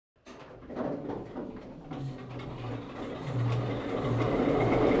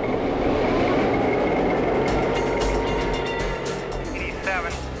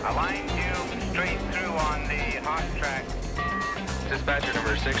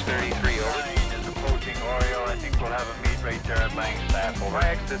633, over. Is approaching Oriole. I think we'll have a meet right there at Langstaff, over.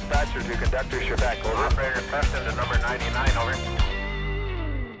 Max dispatcher to conductor Quebec, over. Operator Preston to number 99, over.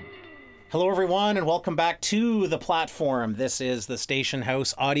 Hello, everyone, and welcome back to the Platforum. This is the Station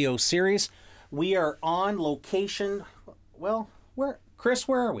House audio series. We are on location. Well, Chris,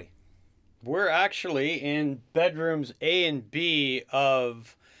 where are we? We're actually in bedrooms A and B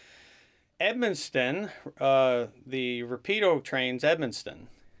of Edmundston, the Rapido trains Edmundston.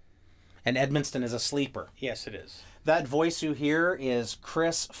 And Edmundston is a sleeper. Yes, it is. That voice you hear is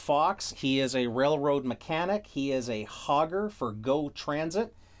Chris Fox. He is a railroad mechanic. He is a hogger for Go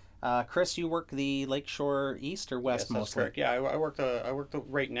Transit. Chris, you work the Lakeshore East or West Yes, that's mostly? correct. Yeah, I work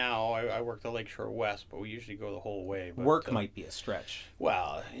right now. I work the Lakeshore West, but we usually go the whole way. But, Work might be a stretch.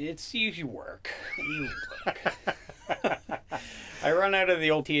 Well, it's usually work. You work. I run out of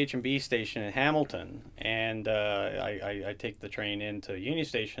the old TH&B station in Hamilton, and I take the train into Union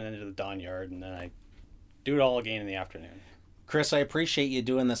Station, into the Don Yard, and then I do it all again in the afternoon. Chris, I appreciate you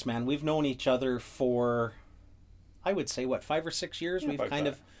doing this, man. We've known each other for, I would say, 5 or 6 years? Yeah, We've about kind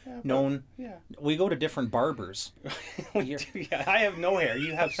that. of Yeah, known. Yeah. We go to different barbers. Yeah, I have no hair.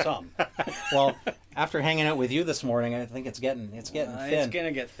 You have some. Well, after hanging out with you this morning, I think it's getting thin. It's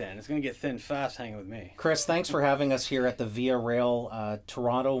gonna get thin. It's gonna get thin fast hanging with me. Chris, thanks for having us here at the Via Rail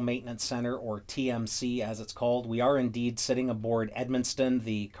Toronto Maintenance Center, or TMC as it's called. We are indeed sitting aboard Edmundston,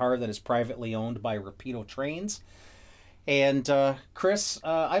 the car that is privately owned by Rapido Trains. And Chris,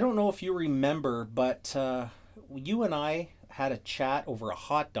 I don't know if you remember, but you and I had a chat over a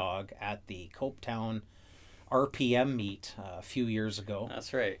hot dog at the Copetown RPM meet a few years ago.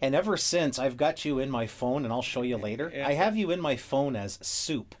 That's right. And ever since, I've got you in my phone, and I'll show you later. Yeah. I have you in my phone as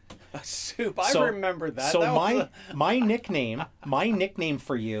Soup. Soup. I remember that. So that was my nickname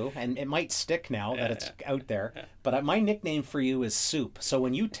for you, and it might stick now that it's out there, but my nickname for you is Soup. So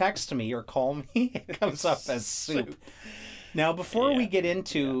when you text me or call me, it comes up as Soup. Now, before we get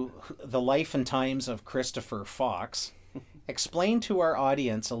into the life and times of Christopher Fox, explain to our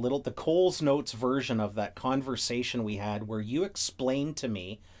audience a little the Coles Notes version of that conversation we had where you explained to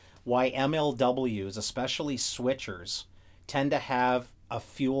me why MLWs, especially switchers, tend to have a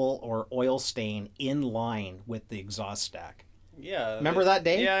fuel or oil stain in line with the exhaust stack. Yeah. Remember that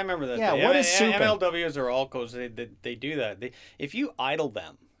day? Yeah, I remember that Yeah, day. what is souping? MLWs or Alcos, they do that. If you idle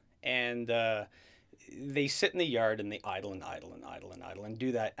them and they sit in the yard and they idle and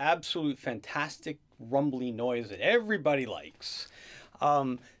do that absolute fantastic rumbly noise that everybody likes,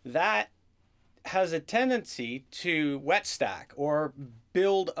 that has a tendency to wet stack or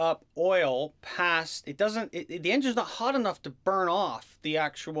build up oil past it doesn't the engine's not hot enough to burn off the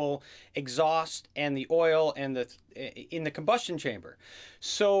actual exhaust and the oil and in the combustion chamber,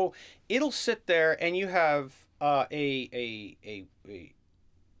 so it'll sit there and you have a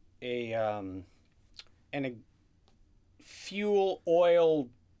fuel oil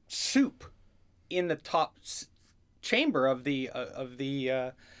soup in the top chamber of the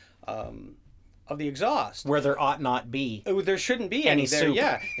exhaust, Where there ought not be. There shouldn't be any there. soup.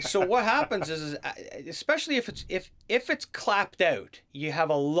 Yeah. So what happens is especially if it's clapped out, you have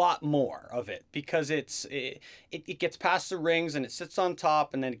a lot more of it because it gets past the rings and it sits on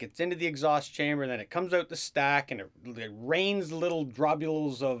top, and then it gets into the exhaust chamber, and then it comes out the stack, and it rains little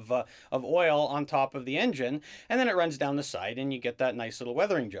drobules of oil on top of the engine, and then it runs down the side, and you get that nice little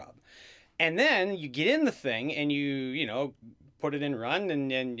weathering job. And then you get in the thing and you put it in run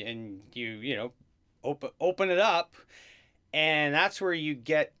and you open it up, and that's where you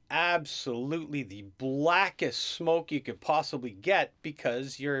get absolutely the blackest smoke you could possibly get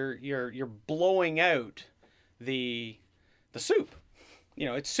because you're blowing out the soup.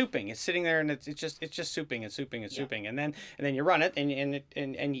 It's souping. It's sitting there and it's just souping and souping and souping, and then you run it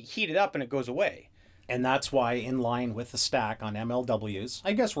and you heat it up and it goes away. And that's why, in line with the stack on MLWs,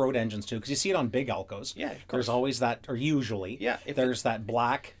 I guess road engines too, because you see it on big Alcos. Yeah, of course. There's always that, or usually, there's that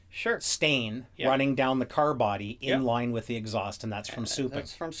black stain running down the car body in line with the exhaust, and that's from souping.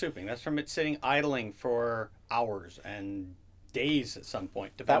 That's from souping. That's from it sitting idling for hours and days at some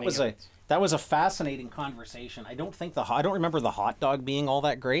point. That was a fascinating conversation. I don't remember the hot dog being all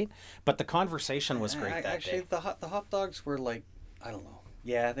that great, but the conversation was great that day. The hot dogs were like, I don't know.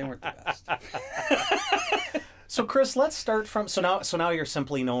 Yeah, they weren't the best. So Chris, let's start from now you're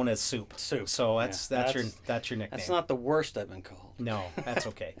simply known as Soup. Soup. So that's your nickname. That's not the worst I've been called. No, that's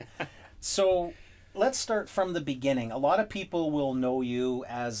okay. So let's start from the beginning. A lot of people will know you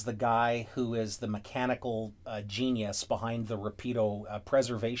as the guy who is the mechanical genius behind the Rapido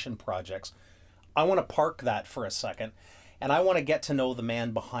preservation projects. I want to park that for a second, and I want to get to know the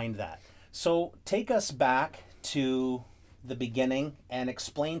man behind that. So take us back to the beginning and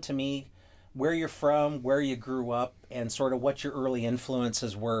explain to me where you're from, where you grew up, and sort of what your early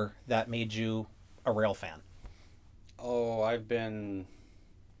influences were that made you a rail fan. Oh, I've been,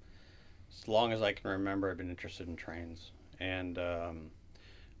 as long as I can remember, I've been interested in trains. And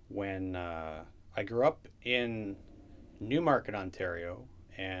when I grew up in Newmarket, Ontario,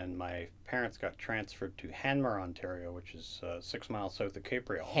 and my parents got transferred to Hanmer, Ontario, which is 6 miles south of Cape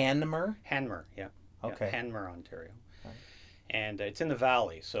Real. Hanmer? Hanmer, yeah. Okay. Yeah, Hanmer, Ontario. And it's in the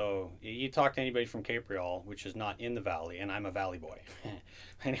valley, so you talk to anybody from Cape Real, which is not in the valley, and I'm a valley boy.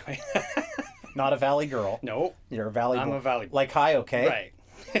 Anyway. Not a valley girl. No. You're a valley boy. I'm a valley boy. Like hi, okay? Right.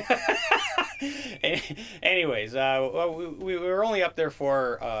 Anyways, we were only up there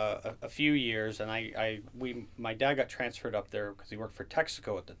for a few years, and my dad got transferred up there because he worked for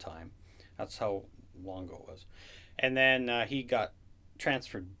Texaco at the time. That's how long ago it was. And then he got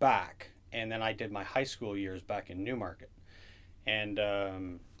transferred back, and then I did my high school years back in Newmarket.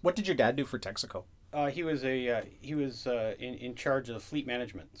 And what did your dad do for Texaco? he was in charge of the fleet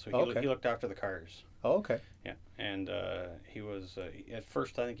management, so he looked after the cars. Oh, okay. Yeah, and he was at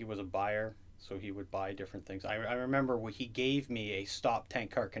first I think he was a buyer, so he would buy different things. I remember he gave me a stop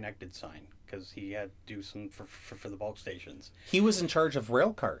tank car connected sign because he had to do some for the bulk stations. He was in charge of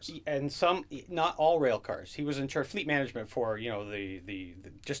rail cars. And some, not all rail cars. He was in charge of fleet management for the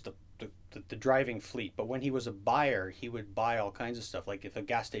driving fleet. But when he was a buyer, he would buy all kinds of stuff. Like if a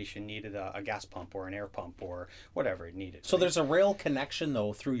gas station needed a gas pump or an air pump or whatever it needed. So there's a rail connection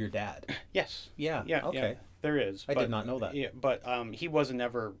though through your dad. Yes. Yeah. Yeah. Okay. Yeah, there is. I did not know that. Yeah, but he wasn't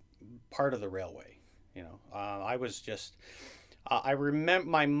ever part of the railway. I was just. I remember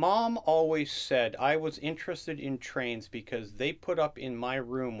my mom always said I was interested in trains because they put up in my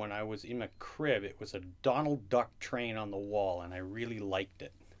room when I was in my crib. It was a Donald Duck train on the wall, and I really liked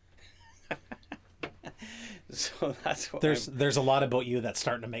it. So that's what there's a lot about you that's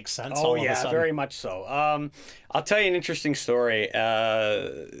starting to make sense. Oh all of a yeah, sudden. very much so. I'll tell you an interesting story.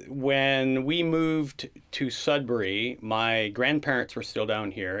 When we moved to Sudbury, my grandparents were still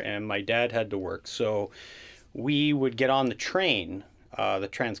down here, and my dad had to work, so we would get on the train, the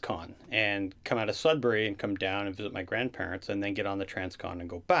Transcon, and come out of Sudbury and come down and visit my grandparents, and then get on the Transcon and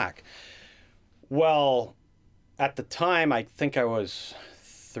go back. Well, at the time, I think I was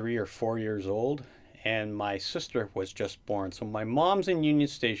 3 or 4 years old, and my sister was just born. So my mom's in Union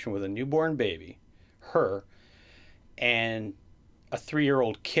Station with a newborn baby, her, and a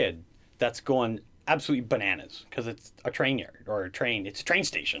 3-year-old kid that's going absolutely bananas because it's a train yard or it's a train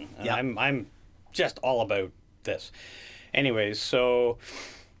station. And yeah. I'm just all about this. Anyways, so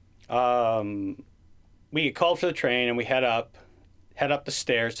we get called for the train and we head up the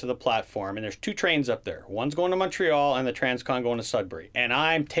stairs to the platform, and there's 2 trains up there. One's going to Montreal and the Transcon going to Sudbury. And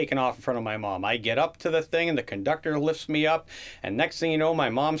I'm taking off in front of my mom. I get up to the thing and the conductor lifts me up, and next thing you know, my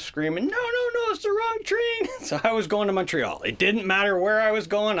mom's screaming, no, it's the wrong train. So I was going to Montreal. It didn't matter where I was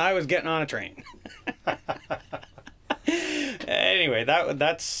going, I was getting on a train. Anyway,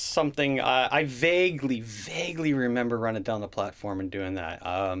 that's something I vaguely remember running down the platform and doing that.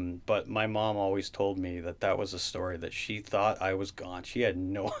 But my mom always told me that was a story that she thought I was gone. She had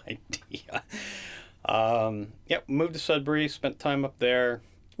no idea. Moved to Sudbury, spent time up there.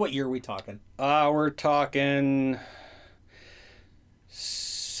 What year are we talking? We're talking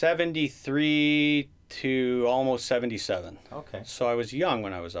 73 to almost 77. Okay. So I was young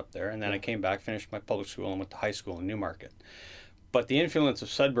when I was up there, and then I came back, finished my public school, and went to high school in Newmarket. But the influence of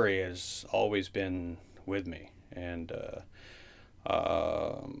Sudbury has always been with me, and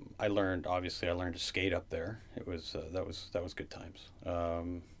I learned to skate up there. It was that was good times.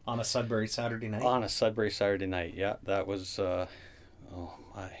 On a Sudbury Saturday night? On a Sudbury Saturday night, yeah, that was.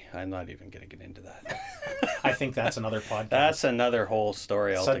 I'm not even going to get into that. I think that's another podcast. That's another whole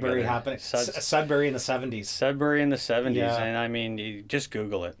story altogether. Sudbury happening. Sudbury in the 70s. Sudbury in the 70s, Yeah. and I mean, you just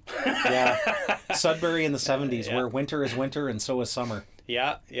Google it. Yeah. Sudbury in the 70s, where winter is winter and so is summer.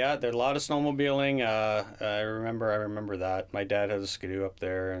 Yeah, there's a lot of snowmobiling. I remember that. My dad had a skidoo up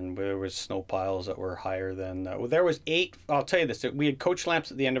there, and there was snow piles that were higher than. There was 8. I'll tell you this: we had coach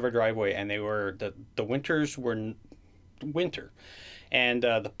lamps at the end of our driveway, and they were the winters were winter. And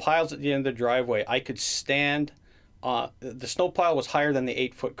the piles at the end of the driveway, I could stand. The snow pile was higher than the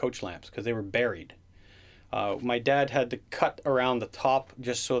 8-foot coach lamps because they were buried. My dad had to cut around the top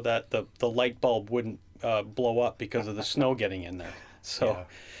just so that the light bulb wouldn't blow up because of the snow getting in there. So,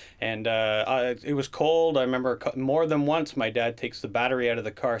 And it was cold. I remember more than once my dad takes the battery out of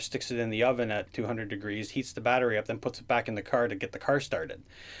the car, sticks it in the oven at 200 degrees, heats the battery up, then puts it back in the car to get the car started.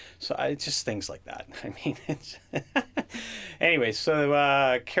 So it's just things like that. I mean, it's anyway,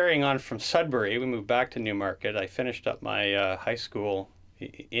 so carrying on from Sudbury, we moved back to Newmarket. I finished up my high school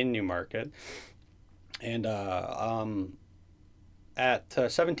in Newmarket. And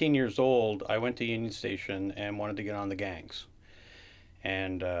at 17 years old, I went to Union Station and wanted to get on the gangs.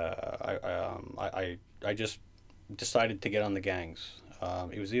 And I just decided to get on the gangs.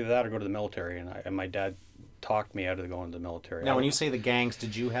 It was either that or go to the military, and my dad talked me out of going to the military. Now, when you say the gangs,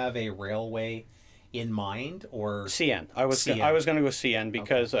 did you have a railway in mind, or CN? I was CN. I was going to go CN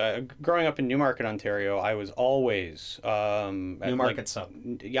because growing up in Newmarket, Ontario, I was always Newmarket sub.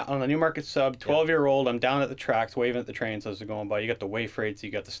 Yeah, on the Newmarket sub. 12-year-old, I'm down at the tracks waving at the trains as they're going by. You got the way freights,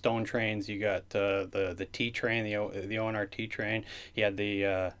 you got the stone trains, you got the T train, the ONRT train. You had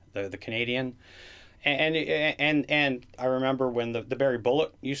the Canadian. And I remember when the Barrie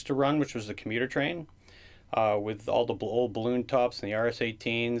Bullet used to run, which was the commuter train, with all the old balloon tops and the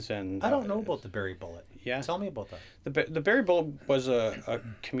RS-18s. And I don't know about the Barrie Bullet. Yeah. Tell me about that. The Barrie Bullet was a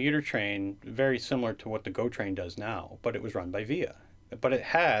commuter train very similar to what the GO train does now, but it was run by VIA. But it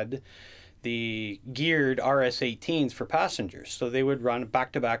had the geared RS-18s for passengers. So they would run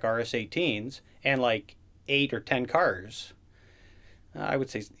back-to-back RS-18s and like 8 or 10 cars. I would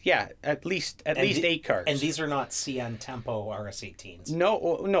say, yeah, at least 8 cars. And these are not CN Tempo RS-18s.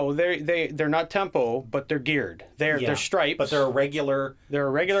 No, they're not tempo, but they're geared. They're striped, but they're a regular. They're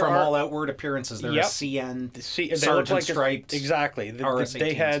a regular from all outward appearances. They're a CN sergeant striped. Exactly. RS-18s.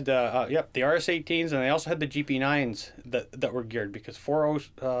 They had the RS-18s, and they also had the GP9s that were geared because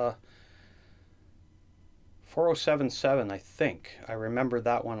 4077, I think. I remember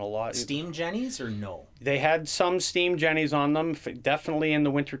that one a lot. Steam Jennies or no? They had some steam Jennies on them. Definitely in the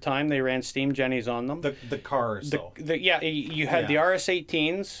wintertime, they ran steam Jennies on them. The cars, though. You had the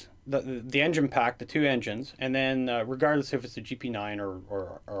RS-18s, the engine pack, the 2 engines, and then regardless if it's a GP9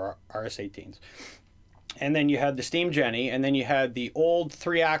 or RS-18s. And then you had the steam Jenny, and then you had the old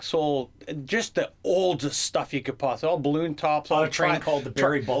 3-axle, just the oldest stuff you could possibly, all balloon tops. On a train called the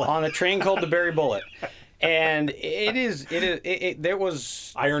Barrie Bullet. On a train called the Barrie Bullet. And there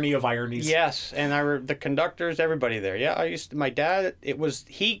was irony of ironies. Yes, and the conductors, everybody there. Yeah, my dad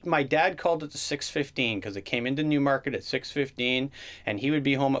called it the 6:15 because it came into Newmarket at 6:15, and he would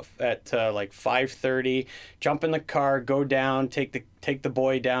be home at like 5:30, jump in the car, go down, take the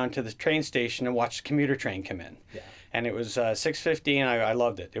boy down to the train station and watch the commuter train come in. Yeah. And it was 6:15. I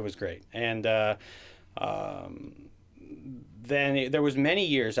loved it. It was great. And then there was many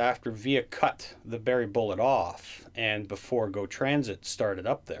years after VIA cut the Barrie Bullet off and before GO Transit started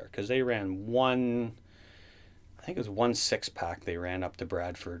up there, because they ran I think it was 1 6-pack they ran up to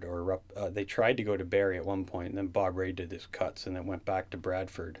Bradford, or they tried to go to Barrie at one point, and then Bob Ray did his cuts and then went back to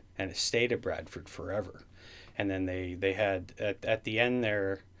Bradford, and it stayed at Bradford forever. And then they had at the end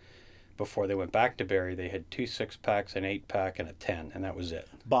there, before they went back to Barrie, they had 2 6-packs, an 8-pack, and a 10, and that was it.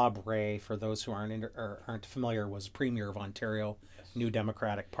 Bob Ray, for those who aren't familiar, was Premier of Ontario, New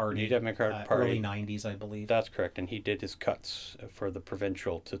Democratic Party. New Democratic Party. Early 90s, I believe. That's correct, and he did his cuts for the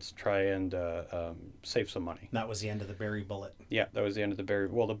provincial to try and save some money. That was the end of the Barrie Bullet. Yeah, that was the end of the Barrie.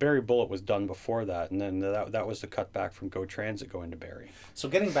 Well, the Barrie Bullet was done before that, and then that was the cutback from GO Transit going to Barrie. So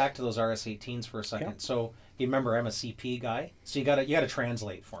getting back to those RS-18s for a second. Yeah. So you remember I'm a CP guy, so you got to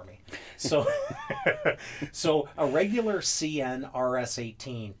translate for me. So so a regular CN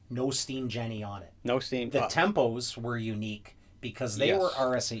RS-18, no steam Jenny on it. No steam. The tempos were unique because they were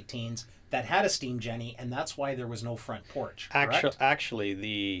RS-18s that had a steam Jenny, and that's why there was no front porch. Actually,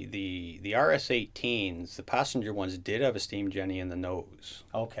 the RS-18s, the passenger ones, did have a steam Jenny in the nose.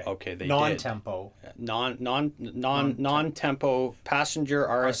 Okay. They non-tempo. Non-tempo passenger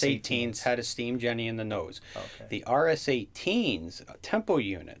RS-18s had a steam Jenny in the nose. Okay. The RS-18s, tempo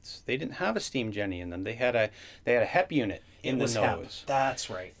units, they didn't have a steam Jenny in them. They had a HEP unit in the nose. HEP. That's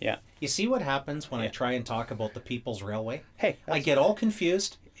right. Yeah. You see what happens when I try and talk about the People's Railway? Hey, I get all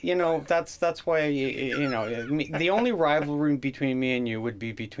confused. You know, that's why the only rivalry between me and you would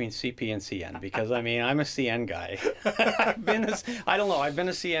be between CP and CN, because I mean I'm a CN guy. I've been a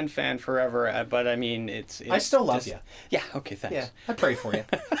CN fan forever, but I mean it's I still love you. Yeah. Okay. Thanks. Yeah. I pray for you.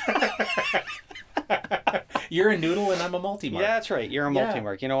 You're a noodle and I'm a multi-mark. Yeah, that's right. You're a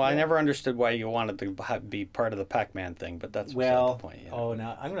multi-mark. You know, I never understood why you wanted to be part of the Pac-Man thing, but that's the point. You know? Oh,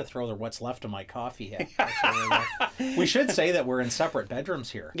 now I'm going to throw what's left of my coffee. We should say that we're in separate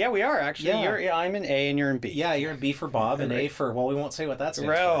bedrooms here. Yeah, we are actually. Yeah. I'm in A and you're in B. Yeah, you're in B for Bob and A for, well, we won't say what that stands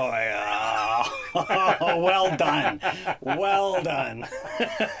for. Oh, yeah. Oh, well done. Well done.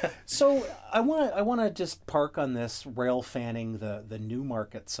 So I want to just park on this rail fanning the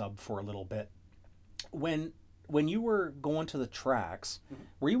Newmarket sub for a little bit. When you were going to the tracks,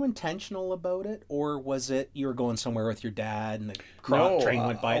 were you intentional about it, or was it you were going somewhere with your dad and the train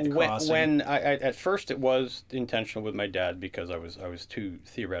went by at the crossing? When I at first it was intentional with my dad because I was too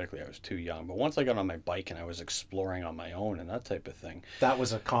young. But once I got on my bike and I was exploring on my own and that type of thing, that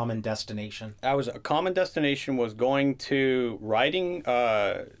was a common destination. Was going to riding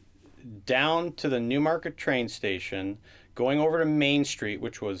down to the Newmarket train station, going over to Main Street,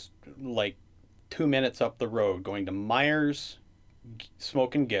 which was like 2 minutes up the road, going to Myers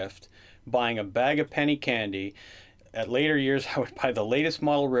Smoke and Gift, buying a bag of penny candy. At later years, I would buy the latest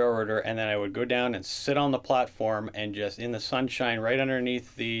model railroader, and then I would go down and sit on the platform and just in the sunshine right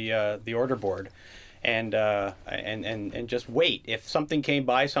underneath the order board, and just wait. If something came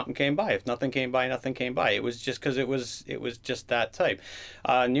by, something came by. If nothing came by, nothing came by. It was just because it was just that type.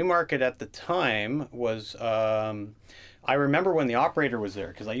 Newmarket at the time was. I remember when the operator was there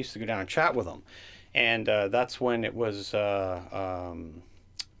because I used to go down and chat with him, and that's when it was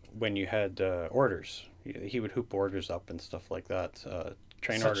when you had orders. He would hoop orders up and stuff like that.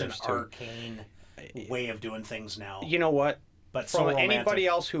 Train Such orders an too. arcane way of doing things now. You know what? But from so anybody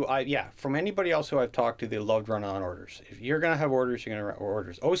else who I've talked to, they loved running on orders. If you're gonna have orders, you're gonna run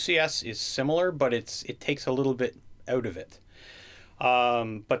orders. OCS is similar, but it takes a little bit out of it.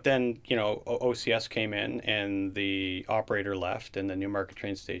 But then, OCS came in and the operator left and the Newmarket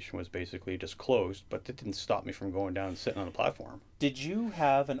train station was basically just closed, but that didn't stop me from going down and sitting on the platform. Did you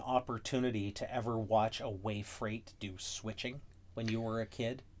have an opportunity to ever watch a way freight do switching when you were a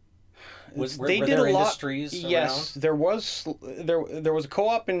kid? Were did there a lot. industries Yes, around? there was a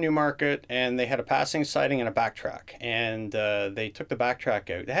co-op in Newmarket, and they had a passing siding and a backtrack, and they took the backtrack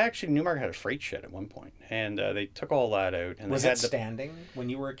out. Newmarket had a freight shed at one point, and they took all that out. And Was they it standing when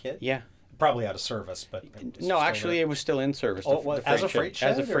you were a kid? Yeah. Probably out of service, but No, actually, it was still in service. Oh, it was as a freight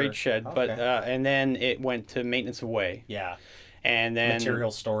shed? As a freight or? shed, Okay. but and then it went to maintenance away. Yeah. And then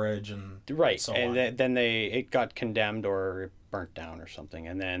Material storage and right, so and on. then it got condemned or burnt down or something,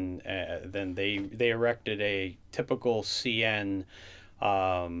 and then they erected a typical CN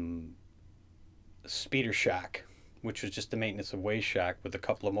speeder shack, which was just a maintenance of way shack with a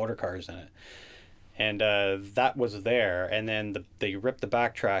couple of motor cars in it, and that was there, and then they ripped the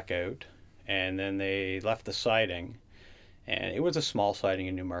backtrack out, and then they left the siding. And it was a small siding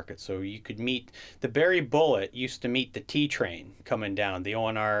in Newmarket, so you could meet the Barry Bullet used to meet the T train coming down the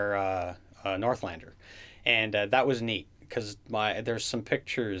ONR Northlander, and that was neat because there's some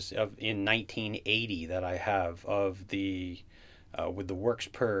pictures of in 1980 that I have of the with the works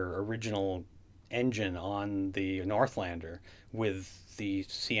per original engine on the Northlander with the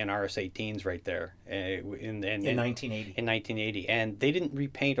CNRS 18s right there in 1980. In 1980, and they didn't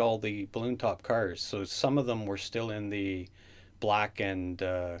repaint all the balloon top cars, so some of them were still in the black and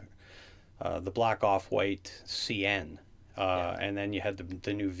the black off-white CN, and then you had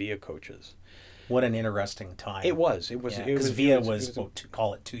the new Via coaches. What an interesting time. It was because Via was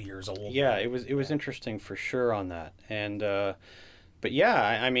call it 2 years old. Yeah, it was interesting for sure on that, and but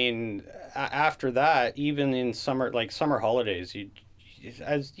yeah, I mean, after that, even in summer holidays,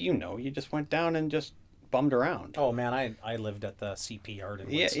 as you know, you just went down and just bummed around. Oh man, I lived at the CP yard in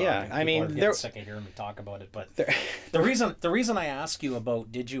Woodstock. Yeah. And I mean, are getting sick of hearing me talk about it. But the reason I ask you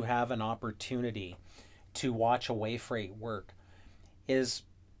about did you have an opportunity to watch a way freight work is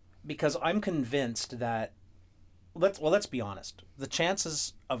because I'm convinced that let's be honest, the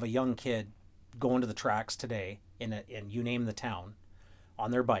chances of a young kid going to the tracks today in you name the town on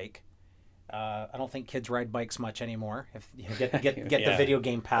their bike. I don't think kids ride bikes much anymore. If you get Yeah. the video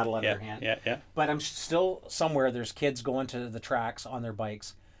game paddle in their hand. Yeah. But I'm still somewhere there's kids going to the tracks on their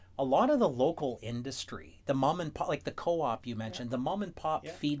bikes. A lot of the local industry, the mom and pop, like the co-op you mentioned, the mom and pop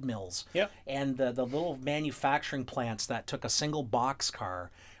feed mills, and the little manufacturing plants that took a single box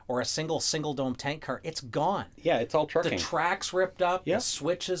car or a single dome tank car, it's gone. Yeah, it's all trucking. The tracks ripped up, Yeah. the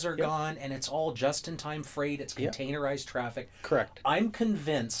switches are gone, and it's all just-in-time freight. It's containerized traffic. Correct. I'm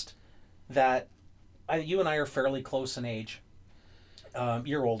convinced that you and I are fairly close in age.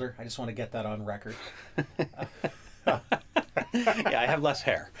 You're older. I just want to get that on record. Yeah, I have less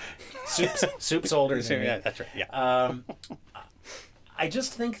hair. Soup's older than me. Yeah, that's right. Yeah. I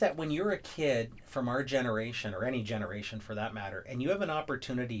just think that when you're a kid from our generation, or any generation for that matter, and you have an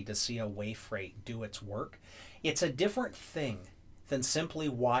opportunity to see a way freight do its work, it's a different thing than simply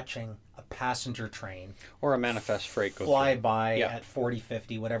watching a passenger train Or a manifest freight go fly through. by Yeah. at 40,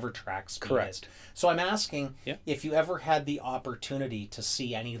 50, whatever track speed Correct. is. So I'm asking Yeah. if you ever had the opportunity to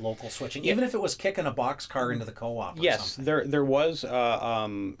see any local switching, even if it was kicking a boxcar into the co-op or Yes, something. there was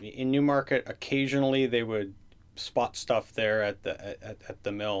in Newmarket. Occasionally, they would spot stuff there at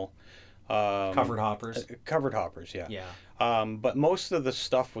the mill. Covered hoppers. Covered hoppers, yeah. Yeah. But most of the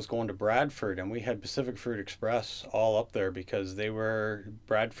stuff was going to Bradford, and we had Pacific Fruit Express all up there because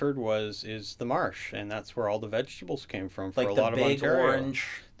Bradford is the marsh, and that's where all the vegetables came from for Like a the lot of big Ontario. orange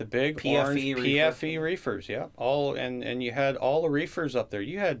The big PFE orange reefer. PFE reefers, yeah. And you had all the reefers up there.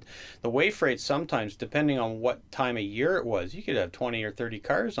 You had the way freight sometimes, depending on what time of year it was, you could have 20 or 30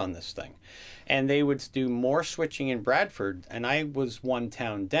 cars on this thing. And they would do more switching in Bradford. And I was one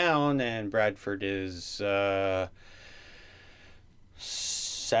town down, and Bradford is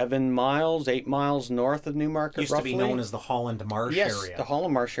 7 miles, 8 miles north of Newmarket, used roughly. to be known as the Holland Marsh Yes, area. the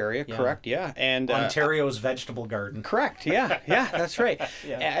Holland Marsh area, Yeah. correct, yeah. And Ontario's vegetable garden. correct, yeah, that's right.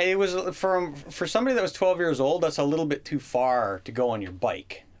 Yeah. It was for somebody that was 12 years old. That's a little bit too far to go on your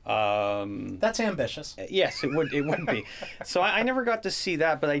bike. That's ambitious. Yes, it would be. So I never got to see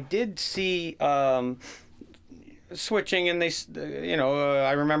that, but I did see switching, and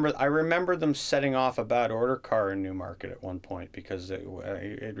I remember them setting off a bad order car in Newmarket at one point because it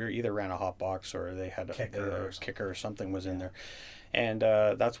either ran a hot box or they had a kicker or something was in there, and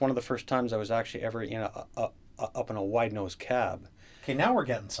that's one of the first times I was actually ever up in a wide nose cab. Okay, now we're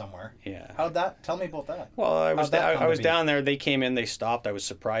getting somewhere. Yeah. How'd that? Tell me about that. Well, I was How'd that come I to was be? down there. They came in. They stopped. I was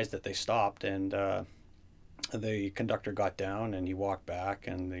surprised that they stopped, and the conductor got down and he walked back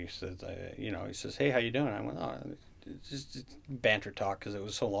and he says, he says, "Hey, how you doing?" I went, "Oh, it's just banter talk," because it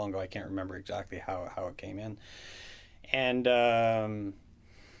was so long ago. I can't remember exactly how it came in, and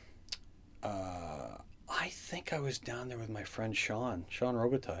I think I was down there with my friend Sean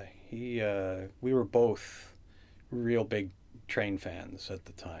Robitaille. We were both real big train fans at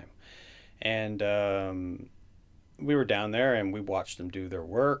the time, and we were down there and we watched them do their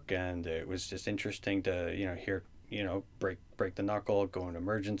work, and it was just interesting to hear break the knuckle, go into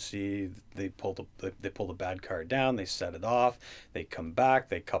emergency. They pull the bad car down, they set it off, they come back,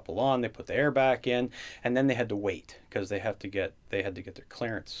 they couple on, they put the air back in, and then they had to wait because they had to get their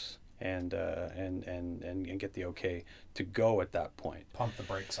clearance and get the okay to go at that point. Pump the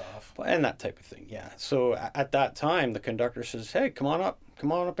brakes off. And that type of thing, yeah. So at that time, the conductor says, "Hey, come on up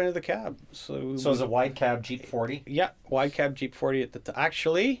into the cab." So it was a wide cab Jeep 40? Yeah, wide cab Jeep 40 at the time.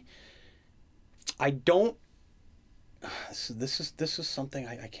 Actually, I don't. This is something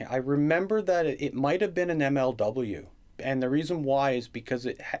I can't. I remember that it might have been an MLW, and the reason why is because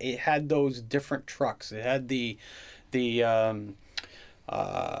it had those different trucks. It had the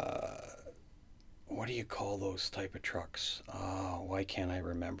what do you call those type of trucks? Oh, why can't I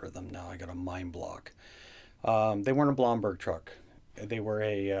remember them now? I got a mind block. They weren't a Blomberg truck. They were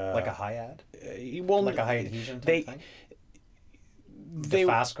a Like a Hiad? well, Like a high adhesion type thing? They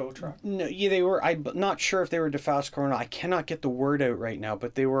Fasco truck? No, yeah, they were. I'm not sure if they were DeFasco or not. I cannot get the word out right now,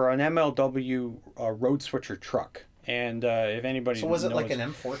 but they were an MLW road switcher truck. And if anybody So was it knows, like an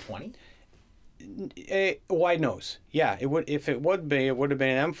M420? Wide nose, yeah. It would have been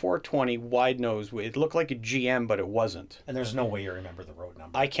an M420 wide nose. It looked like a GM, but it wasn't. And there's no way you remember the road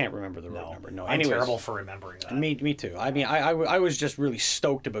number. I can't remember the road number. No, I'm anyways, terrible for remembering that. Me too. I mean, I was just really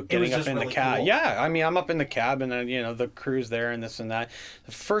stoked about getting up in the cab. Cool. Yeah, I mean, I'm up in the cab, and then the crew's there, and this and that.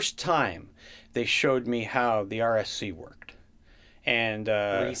 The first time they showed me how the RSC worked, and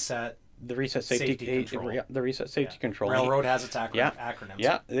Reset. the reset safety control. the reset safety control. Railroad has its acronyms.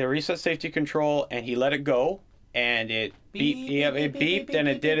 Yeah, the reset safety control, and he let it go, and it beeped. Yeah, it beeped, and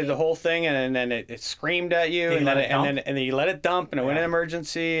it did the whole thing, and then it screamed at you, and then he let it dump, and it went in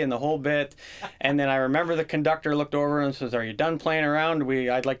emergency, and the whole bit. And then I remember the conductor looked over and says, "Are you done playing around?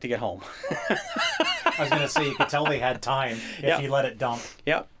 I'd like to get home." I was going to say, you could tell they had time if he let it dump.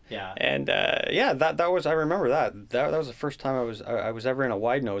 Yep. Yeah. And that was, I remember that was the first time I was ever in a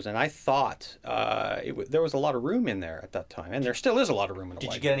wide nose, and I thought there was a lot of room in there at that time, and there still is a lot of room in a wide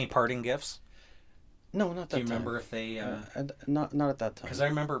nose. Did you get any parting gifts? No, not that time. Do you remember if they? Not at that time. Because I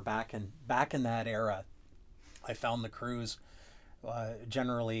remember back in that era, I found the crews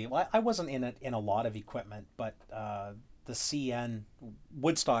generally. Well, I wasn't in a lot of equipment, but the CN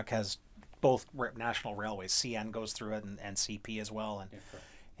Woodstock has both National Railways. CN goes through it, and CP as well, and.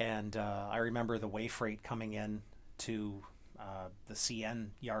 And I remember the way freight coming in to the CN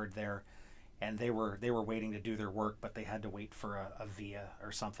yard there, and they were waiting to do their work, but they had to wait for a Via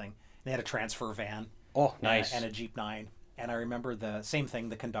or something. They had a transfer van. Oh, nice. And a Jeep 9. And I remember the same thing,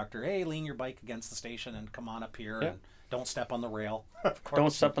 the conductor, hey, lean your bike against the station and come on up here and don't step on the rail. Of course.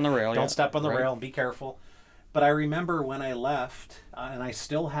 Don't step on the rail. Don't step on the rail and be careful. But I remember when I left, and I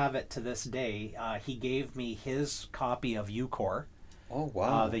still have it to this day, he gave me his copy of UCOR. Oh,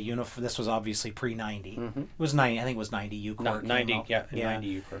 wow. This was obviously pre-90. It was 90, I think it was 90 UCOR. 90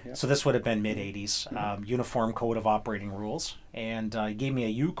 UCOR. Yeah. So this would have been mid-80s, Uniform Code of Operating Rules. And he gave me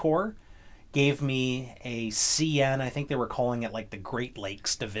a UCOR, gave me a CN, I think they were calling it like the Great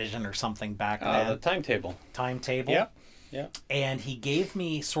Lakes Division or something back then. The timetable. Yeah. And he gave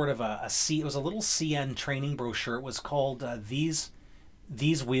me sort of it was a little CN training brochure. It was called These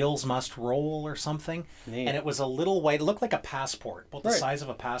Wheels Must Roll or something. Neat. And it was a little white, it looked like a passport, about the size of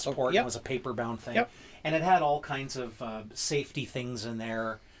a passport. It was a paper bound thing. And it had all kinds of safety things in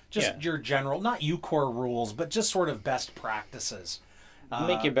there. Just your general, not UCOR rules, but just sort of best practices.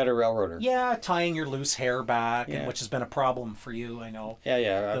 Make you a better railroader. Yeah, tying your loose hair back, and which has been a problem for you, I know.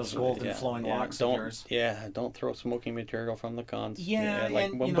 Yeah. Those golden flowing locks of yours. Yeah, don't throw smoking material from the cons. Yeah,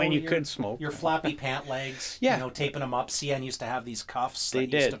 like and, when you could smoke. Your flappy pant legs, taping them up. CN used to have these cuffs. They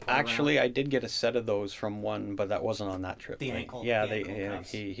did. Actually, around. I did get a set of those from one, but that wasn't on that trip. The ankle. Yeah, the ankle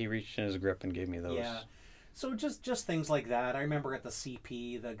cuffs. he reached in his grip and gave me those. Yeah. So just things like that. I remember at the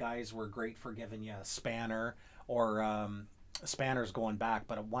CP, the guys were great for giving you a spanner or spanners going back,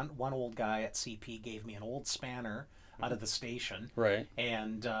 but one old guy at CP gave me an old spanner out of the station, right?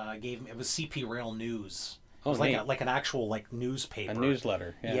 And gave me, it was CP Rail News. It Oh, was neat. like an actual newspaper, a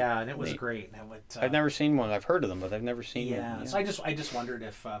newsletter. Yeah, and it was Neat. great. I've never seen one. I've heard of them, but I've never seen one. Yeah, so I just wondered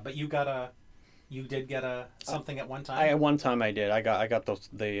if, but you did get something at one time. At one time I did. I got those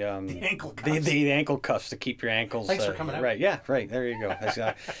the ankle cuffs. the ankle cuffs to keep your ankles. Thanks for coming out. Right. Yeah. Right. There you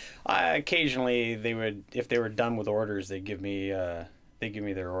go. Occasionally they would, if they were done with orders, they give me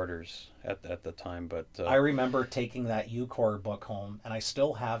their orders at the time. But I remember taking that UCOR book home, and I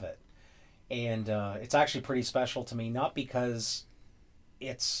still have it, and it's actually pretty special to me. Not because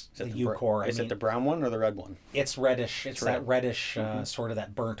it's the UCOR. Is it the brown one or the red one? It's reddish. It's that reddish, sort of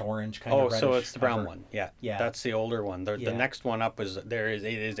that burnt orange kind of reddish. Oh, so it's the brown cover. one. Yeah. Yeah. That's the older one. The next one up it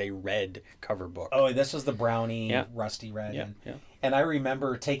is a red cover book. Oh, this is the brownie, rusty red. Yeah. And I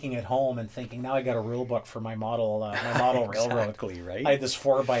remember taking it home and thinking, now I got a rule book for my model railroad. Exactly, right? I had this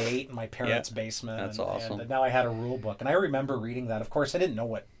 4x8 in my parents' basement. That's awesome. And now I had a rule book. And I remember reading that. Of course, I didn't know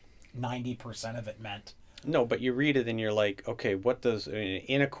what 90% of it meant. No, but you read it and you're like, okay, what does,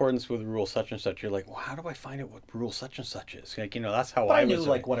 in accordance with rule such and such, you're like, well, how do I find out what rule such and such is? Like, that's how I was. knew,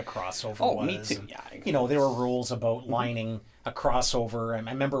 like, what a crossover was. Oh, me too. Yeah. There were rules about lining a crossover. And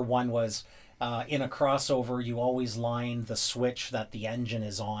I remember one was, in a crossover, you always line the switch that the engine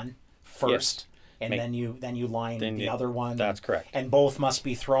is on first. Yes. And then you line the other one. That's correct. And both must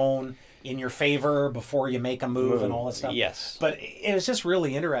be thrown in your favor before you make a move and all that stuff. Yes. But it was just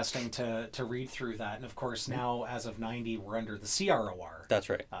really interesting to read through that. And of course, now as of 90, we're under the CROR. That's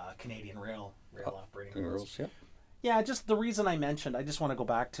right. Canadian Rail Operating Rules. Yeah. Yeah, just the reason I mentioned, I just want to go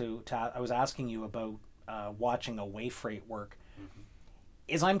back to I was asking you about watching a way freight work.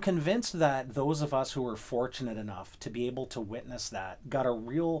 Is I'm convinced that those of us who were fortunate enough to be able to witness that got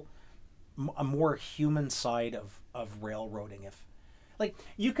a more human side of railroading. If like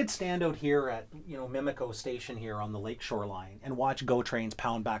you could stand out here at Mimico Station here on the lakeshore line and watch GO trains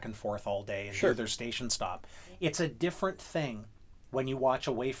pound back and forth all day and do their station stop. It's a different thing when you watch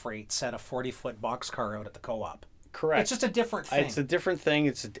a way freight set a 40-foot boxcar out at the co-op. Correct. It's just a different thing. It's a different thing.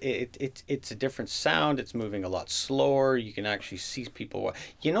 It's a different sound. It's moving a lot slower. You can actually see people.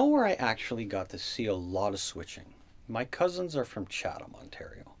 You know where I actually got to see a lot of switching? My cousins are from Chatham,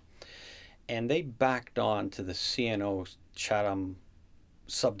 Ontario. And they backed on to the CNO Chatham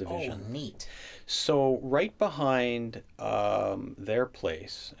subdivision. Oh, neat. So right behind their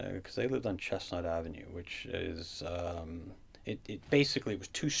place, because they lived on Chestnut Avenue, which is... It basically was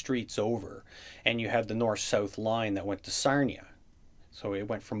 2 streets over, and you had the north-south line that went to Sarnia. So it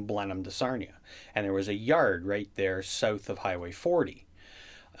went from Blenheim to Sarnia. And there was a yard right there south of Highway 40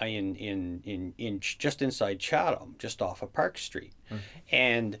 in just inside Chatham, just off of Park Street. Mm-hmm.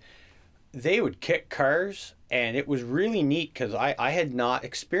 And they would kick cars, and it was really neat because I had not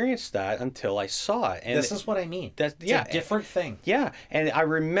experienced that until I saw it. And this is what I mean. It's a different thing. Yeah, and I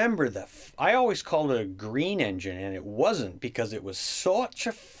remember I always called it a green engine, and it wasn't because it was such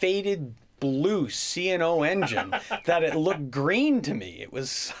a faded blue CNO engine that it looked green to me. It was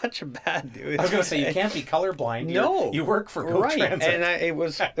such a bad... I was going to say, you can't be colorblind. No. You work for GO Transit. And it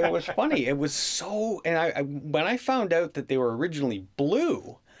was funny. It was so... And when I found out that they were originally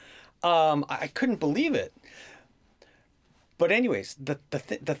blue... I couldn't believe it. But anyways, the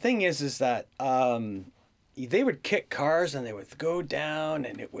thing is that they would kick cars and they would go down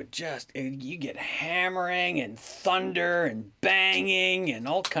and it would you get hammering and thunder and banging and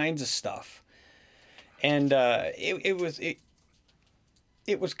all kinds of stuff. And it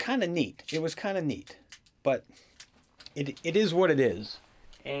was kind of neat. It was kind of neat, but it is what it is.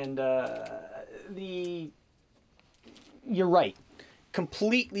 And you're right.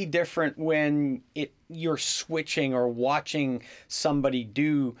 Completely different when you're switching or watching somebody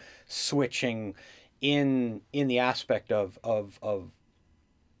do switching in the aspect of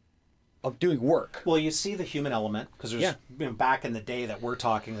doing work. Well, you see the human element because there's back in the day that we're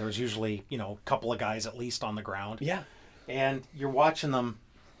talking, there was usually a couple of guys at least on the ground. Yeah, and you're watching them.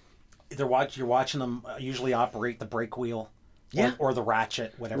 You're watching them usually operate the brake wheel, or the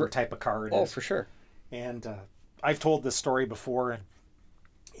ratchet, whatever type of car it is. Oh, for sure. And I've told this story before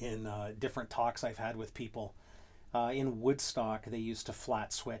in different talks I've had with people. In Woodstock, they used to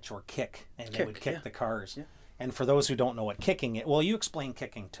flat switch or kick, and they would kick the cars. Yeah. And for those who don't know what kicking is, well, you explain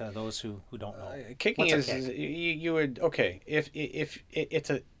kicking to those who don't know. Kicking is you would if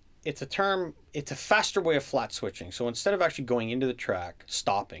it's a term. It's a faster way of flat switching. So instead of actually going into the track,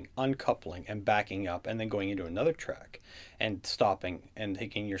 stopping, uncoupling, and backing up, and then going into another track, and stopping and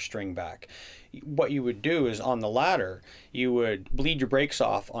taking your string back, what you would do is on the ladder, you would bleed your brakes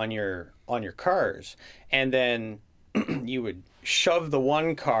off on your cars, and then you would shove the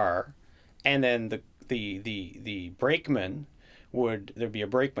one car, and then the brakeman there'd be a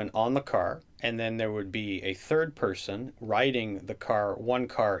brakeman on the car, and then there would be a third person riding the car, one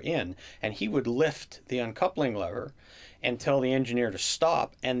car in, and he would lift the uncoupling lever and tell the engineer to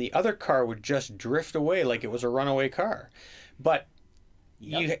stop, and the other car would just drift away like it was a runaway car. But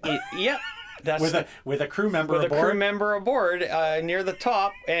that's with a crew member with aboard. A crew member aboard near the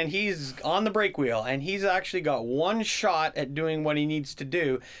top, and he's on the brake wheel, and he's actually got one shot at doing what he needs to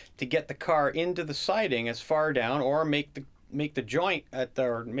do to get the car into the siding as far down, or make the joint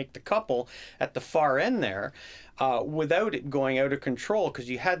or make the couple at the far end there, without it going out of control. Because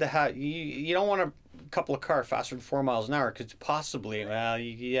you had to have you don't want a couple of car faster than 4 miles an hour, because possibly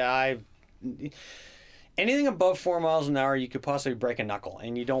anything above 4 miles an hour, you could possibly break a knuckle,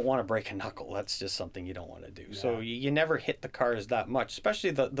 and you don't want to break a knuckle. That's just something you don't want to do. Yeah. So you never hit the cars that much,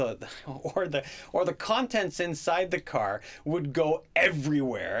 especially the contents inside the car would go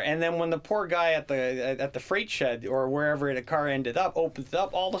everywhere. And then when the poor guy at the freight shed or wherever the car ended up opens it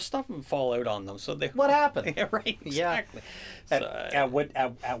up, all the stuff would fall out on them. So what happened? Yeah, right, exactly. Yeah.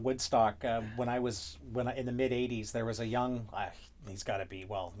 At Woodstock, when in the mid '80s, there was a young. He's got to be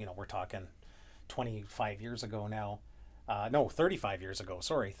we're talking 25 years ago now. No, 35 years ago.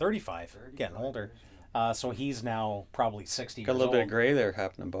 Sorry, 35. Getting older. So he's now probably 60 years old. Got a little bit of gray there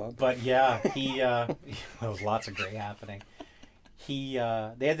happening, Bob. But yeah, there was lots of gray happening. They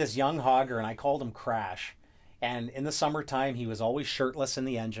had this young hogger, and I called him Crash. And in the summertime, he was always shirtless in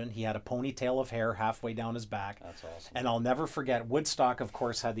the engine. He had a ponytail of hair halfway down his back. That's awesome. And I'll never forget, Woodstock, of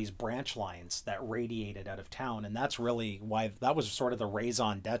course, had these branch lines that radiated out of town. And that's really why that was sort of the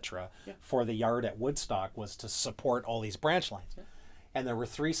raison d'etre for the yard at Woodstock, was to support all these branch lines. Yeah. And there were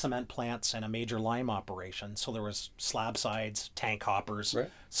 3 cement plants and a major lime operation. So there was slab sides, tank hoppers,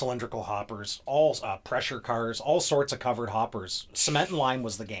 cylindrical hoppers, all pressure cars, all sorts of covered hoppers. Cement and lime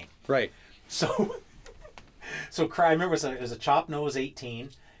was the game. Right. So I remember it was a chop nose 18,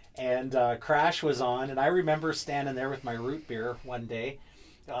 and Crash was on, and I remember standing there with my root beer one day,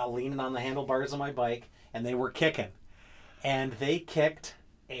 leaning on the handlebars of my bike, and they were kicking. And they kicked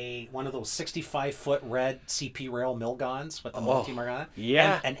one of those 65-foot red CP rail Milgons with the multi-mark on it.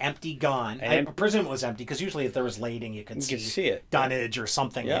 Yeah. An empty gon. I presume it was empty, because usually if there was lading, you could see it. Dunnage or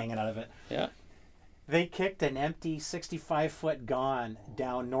something hanging out of it. Yeah. They kicked an empty 65-foot gon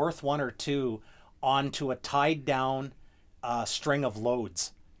down North 1 or 2 onto a tied down string of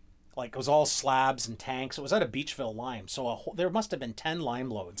loads. Like, it was all slabs and tanks. It was at a Beachville lime, so there must have been 10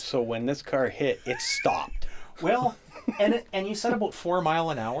 lime loads. So when this car hit, it stopped. Well, and you said about 4 mile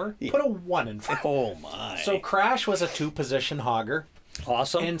an hour. Yeah. Put a 1 in front. Oh my! So Crash was a 2-position hogger.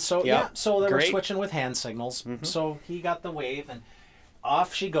 Awesome. And so so they were switching with hand signals. Mm-hmm. So he got the wave, and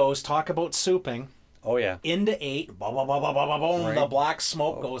off she goes. Talk about souping. Oh yeah. Into 8. Boom, boom, boom, boom, boom, boom. Right. The black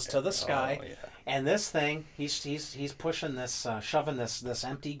smoke goes to the sky. Oh, yeah. And this thing, he's pushing this, shoving this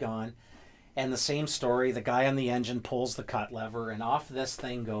empty gon, and the same story. The guy on the engine pulls the cut lever, and off this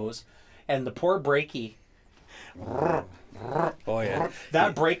thing goes, and the poor brakey. Oh yeah.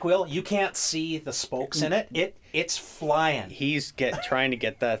 That brake wheel, you can't see the spokes in it. It's flying. He's trying to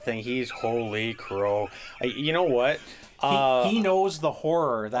get that thing. He's holy crow. You know what? He knows the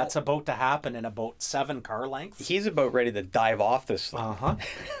horror that's about to happen in about 7 car lengths. He's about ready to dive off this thing. Uh-huh.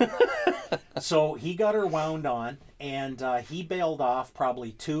 So he got her wound on, and he bailed off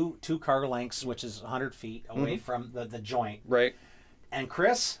probably two car lengths, which is 100 feet away from the joint. Right. And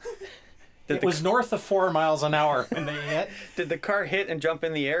Chris, it was north of 4 miles an hour when they hit. Did the car hit and jump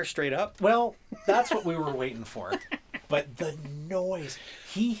in the air straight up? Well, that's what we were waiting for. But the noise,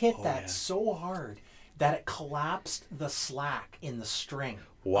 he hit so hard that it collapsed the slack in the string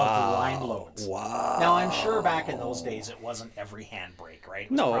of the line loads. Wow. Now, I'm sure back in those days it wasn't every handbrake, right?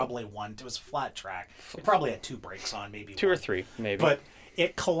 It was No. probably one. It was a flat track. It probably had 2 brakes on, maybe 2 one. or 3, maybe. But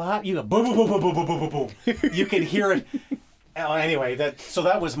it collapsed. You go boom, boom, boom, boom, boom, boom, boom, boom. You can hear it. Anyway,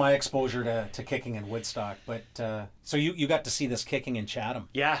 that was my exposure to kicking in Woodstock. But so you got to see this kicking in Chatham.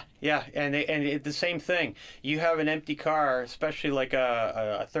 Yeah, and the same thing. You have an empty car, especially like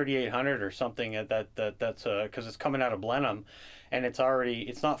a 3800 or something that's because it's coming out of Blenheim, and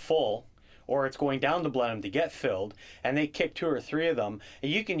it's not full, or it's going down to Blenheim to get filled, and they kick 2 or 3 of them,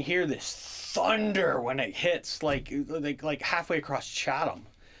 and you can hear this thunder when it hits like halfway across Chatham.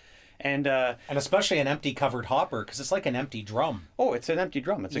 And especially an empty covered hopper, because it's like an empty drum. Oh, it's an empty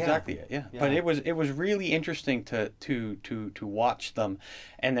drum. It's exactly it. Yeah. But it was really interesting to watch them,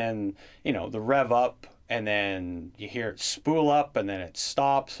 and then the rev up, and then you hear it spool up, and then it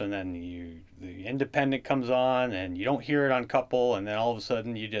stops, and then the independent comes on, and you don't hear it on couple, and then all of a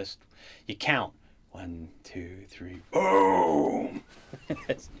sudden you count 1, 2, 3, boom.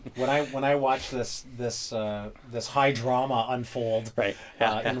 When I watched this high drama unfold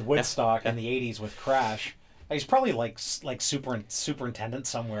in Woodstock in the 80s with Crash, he's probably like superintendent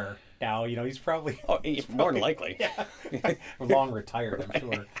somewhere now. He's probably more than likely. Yeah. Long retired, I'm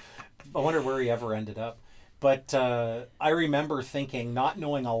sure. I wonder where he ever ended up. But I remember thinking, not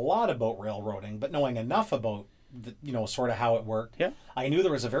knowing a lot about railroading, but knowing enough about sort of how it worked. Yeah. I knew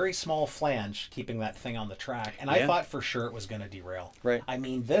there was a very small flange keeping that thing on the track, and I thought for sure it was going to derail. Right. I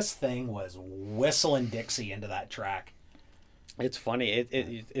mean, this thing was whistling Dixie into that track. It's funny.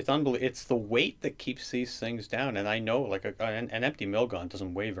 It's unbelievable. It's the weight that keeps these things down, and I know like an empty mill gun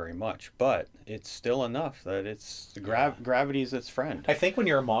doesn't weigh very much, but it's still enough that it's gravity's its friend. I think when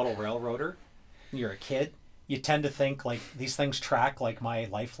you're a model railroader, you're a kid, you tend to think like these things track like my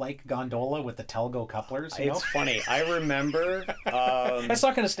Lifelike gondola with the Telgo couplers. It's funny. I remember. It's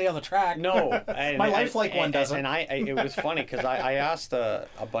not going to stay on the track. No, my Lifelike one doesn't. And it was funny because I asked a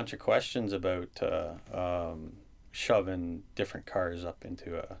bunch of questions about shoving different cars up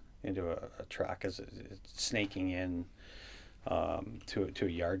into a track as it's snaking in to a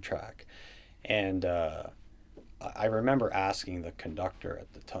yard track, and I remember asking the conductor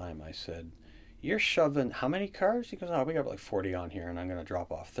at the time. I said, "You're shoving how many cars?" He goes, "Oh, we got like 40 on here, and I'm going to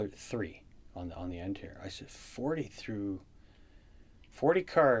drop off 3 on the end here." I said, 40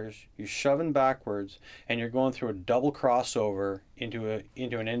 cars, you're shoving backwards, and you're going through a double crossover into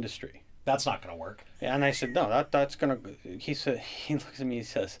an industry. That's not going to work. And I said, "No, that's going to." He said, he looks at me, he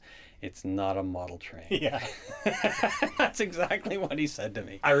says, "It's not a model train." Yeah. That's exactly what he said to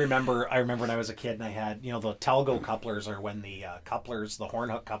me. I remember when I was a kid and I had, the Telgo couplers, or when the couplers, the horn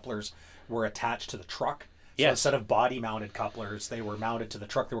hook couplers, were attached to the truck. So instead of body mounted couplers, they were mounted to the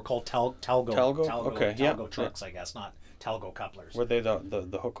truck. They were called Telgo. Telgo trucks, I guess, not Telgo couplers. Were they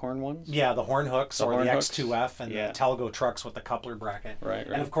the hook horn ones? Yeah, the horn hooks, or horn the hooks. X2F, and the Telgo trucks with the coupler bracket. Right.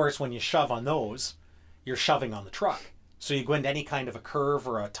 And of course, when you shove on those, you're shoving on the truck. So you go into any kind of a curve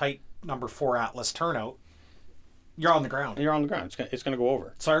or a tight number 4 Atlas turnout, you're on the ground. You're on the ground. It's going to go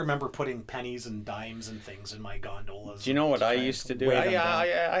over. So I remember putting pennies and dimes and things in my gondolas. Do you know what I used to do?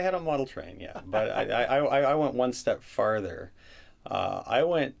 I had a model train, but I went one step farther. I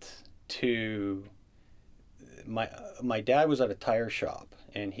went to my dad was at a tire shop,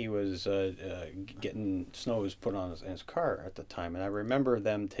 and he was getting snows put on his car at the time, and I remember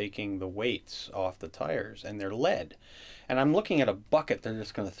them taking the weights off the tires, and they're lead, and I'm looking at a bucket they're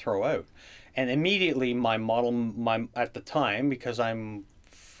just going to throw out, and immediately my at the time, because I'm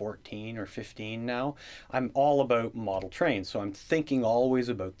 14 or 15 now, I'm all about model trains, so I'm thinking always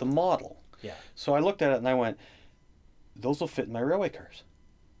about the model. Yeah. So I looked at it and I went, those will fit in my railway cars.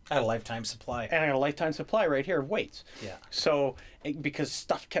 I had a lifetime supply. And I got a lifetime supply right here of weights. Yeah. So, because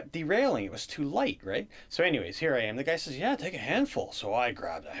stuff kept derailing, it was too light, right? So anyways, here I am. The guy says, "Yeah, take a handful." So I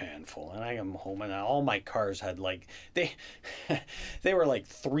grabbed a handful, and I come home, and all my cars had like, they were like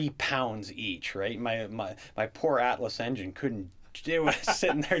 3 pounds each, right? My poor Atlas engine couldn't, it was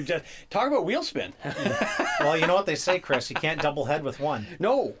sitting there just, talk about wheel spin. Well, you know what they say, Chris, you can't double head with one.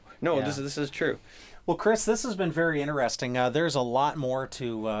 No, Yeah. this is true. Well, Chris, this has been very interesting. There's a lot more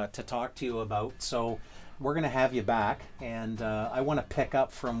to talk to you about. So we're going to have you back, and I want to pick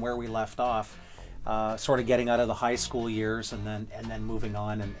up from where we left off, sort of getting out of the high school years and then moving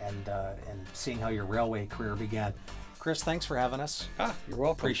on and seeing how your railway career began. Chris, thanks for having us. You're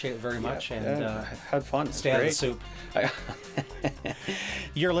welcome. Appreciate it very much. And had fun. Stay out of the soup.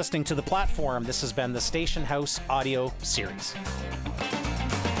 You're listening to The Platform. This has been the Station House audio series.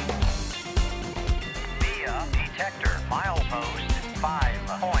 Via detector, milepost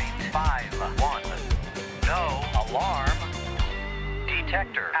 5.51. No alarm.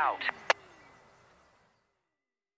 Detector out.